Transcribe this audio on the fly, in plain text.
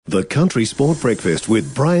The Country Sport Breakfast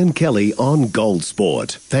with Brian Kelly on Gold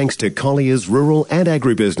Sport. Thanks to Collier's Rural and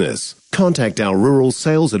Agribusiness. Contact our rural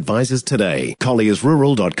sales advisors today.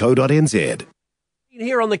 colliersrural.co.nz.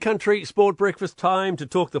 Here on the Country Sport Breakfast, time to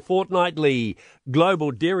talk the fortnightly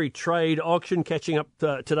Global Dairy Trade Auction. Catching up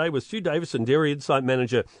today with Stu Davison, Dairy Insight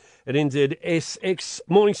Manager at NZSX.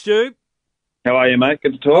 Morning, Stu. How are you, mate?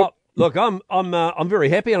 Good to talk. Look, I'm very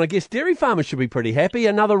happy, and I guess dairy farmers should be pretty happy.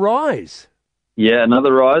 Another rise. Yeah,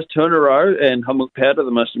 another rise, 2 in a row, and home milk powder, the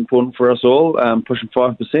most important for us all, pushing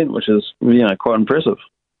 5%, which is quite impressive.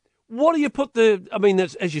 What do you put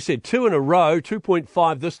that's, as you said, 2 in a row,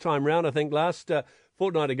 2.5 this time round. I think last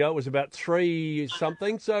fortnight ago it was about 3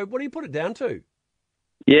 something. So what do you put it down to?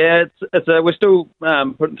 Yeah, we're still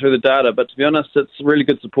putting through the data, but to be honest, it's really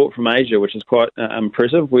good support from Asia, which is quite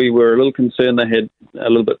impressive. We were a little concerned they had a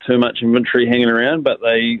little bit too much inventory hanging around, but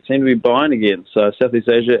they seem to be buying again. So Southeast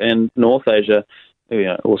Asia and North Asia,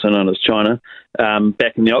 also known as China,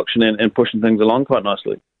 back in the auction and pushing things along quite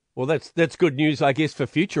nicely. Well, that's good news, I guess, for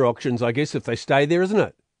future auctions, I guess, if they stay there, isn't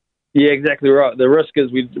it? Yeah, exactly right. The risk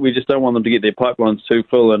is we just don't want them to get their pipelines too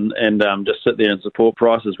full and just sit there and support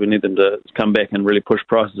prices. We need them to come back and really push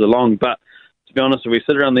prices along. But to be honest, if we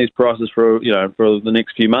sit around these prices for the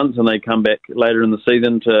next few months and they come back later in the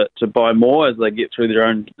season to buy more as they get through their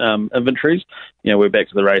own inventories, we're back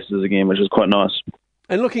to the races again, which is quite nice.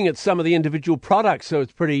 And looking at some of the individual products, so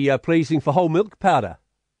it's pretty pleasing for whole milk powder.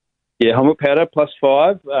 Yeah, whole milk powder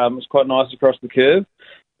 +5. It's quite nice across the curve.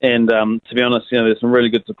 And to be honest, there's some really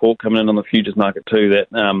good support coming in on the futures market too that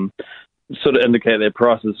sort of indicate that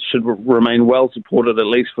prices should remain well supported at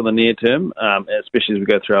least for the near term, especially as we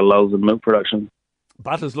go through our lulls in milk production.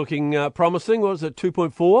 Butter's looking promising. What was it,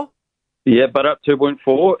 2.4? Yeah, butter up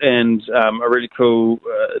 2.4, and a really cool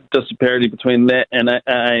disparity between that and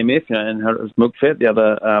AMF, and how it was milk fat, the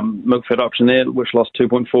other milk fat option there, which lost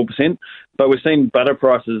 2.4%. But we've seen butter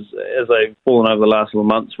prices, as they've fallen over the last little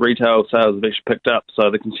months, retail sales have actually picked up.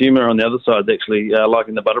 So the consumer on the other side is actually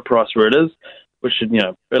liking the butter price where it is, which should,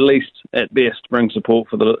 at least at best, bring support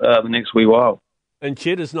for the next wee while. And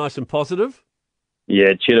cheddar's nice and positive?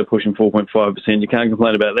 Yeah, cheddar pushing 4.5%. You can't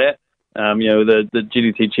complain about that. The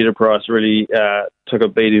GDT cheddar price really took a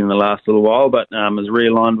beating in the last little while, but has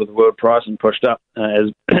realigned with the world price and pushed up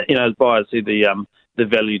as buyers see the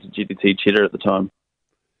value to GDT cheddar at the time.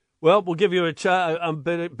 Well, we'll give you a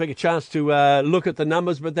bigger chance to look at the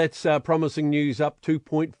numbers, but that's promising news, up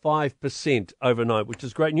 2.5% overnight, which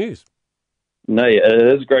is great news. No,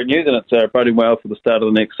 it is great news, and it's boding well for the start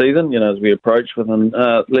of the next season, as we approach within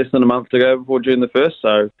less than a month to go before June the 1st,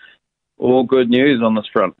 so all good news on this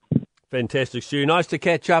front. Fantastic, Stu. Nice to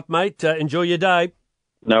catch up, mate. Enjoy your day.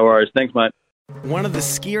 No worries. Thanks, mate. One of the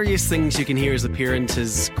scariest things you can hear as a parent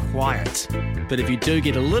is quiet. But if you do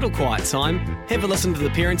get a little quiet time, have a listen to The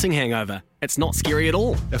Parenting Hangover. It's not scary at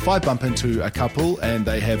all. If I bump into a couple and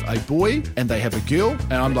they have a boy and they have a girl,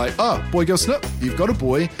 and I'm like, oh, boy, girl, snip. You've got a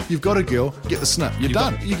boy, you've got a girl, get the snip. You're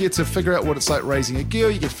done. You get to figure out what it's like raising a girl,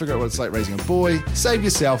 you get to figure out what it's like raising a boy, save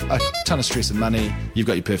yourself a ton of stress and money. You've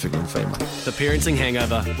got your perfect little family. The Parenting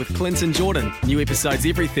Hangover with Clint and Jordan. New episodes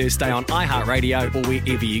every Thursday on iHeartRadio or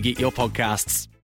wherever you get your podcasts.